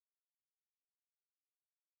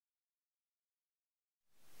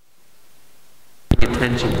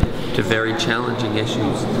attention to very challenging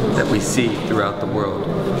issues that we see throughout the world.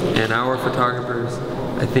 And our photographers,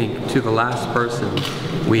 I think, to the last person,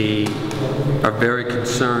 we are very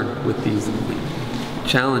concerned with these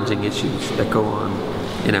challenging issues that go on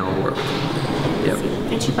in our work. Yep. Sì,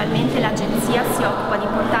 principalmente l'agenzia si occupa di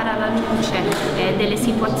portare alla luce delle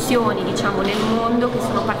situazioni, diciamo, nel mondo che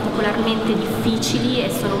sono particolarmente difficili e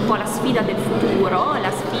sono un po' la sfida del futuro, la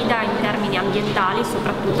sfida in termini ambientali,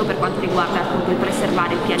 soprattutto per quanto riguarda appunto il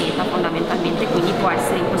preservare il pianeta fondamentalmente, quindi può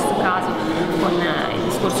essere in questo caso con il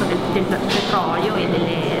discorso del petrolio e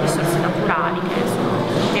delle risorse naturali, che sono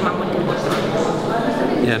un tema molto importante.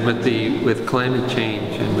 Yeah, and with climate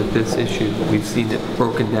change and with this issue, we've seen it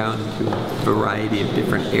broken down into a variety of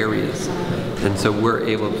different areas. And so we're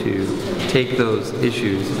able to take those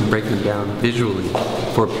issues and break them down visually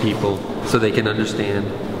for people so they can understand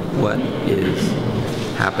what is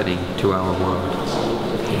happening to our world.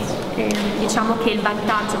 Diciamo che il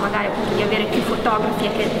vantaggio magari appunto di avere più fotografi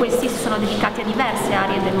è che questi si sono dedicati a diverse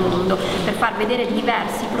aree del mondo per far vedere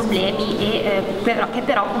diversi problemi e che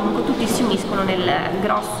però comunque tutti si uniscono nel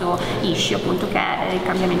grosso issue appunto che è il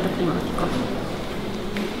cambiamento climatico.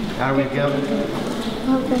 Are we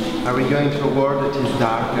going to a world that is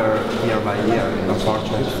darker year by year,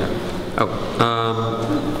 unfortunately?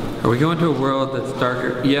 Are we going to a world that's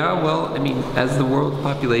darker? Yeah, well, I mean, as the world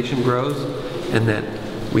population grows and that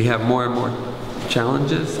we have more and more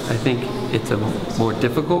challenges, I think it's a more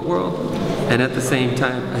difficult world, and at the same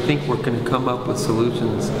time I think we're going to come up with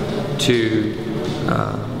solutions to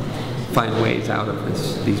find ways out of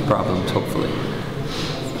these problems, hopefully.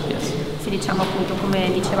 Yes. Sì, diciamo appunto,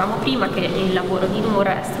 come dicevamo prima, che il lavoro di Noor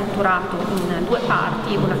è strutturato in due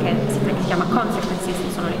parti, una che si chiama consequences,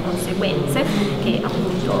 che sono le conseguenze che appunto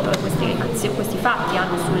questi fatti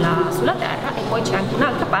hanno sulla Terra, e poi c'è anche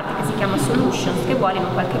un'altra parte che si chiama solutions, che vuole in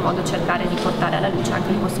qualche modo cercare di portare alla luce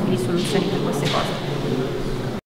anche le possibili soluzioni per queste cose.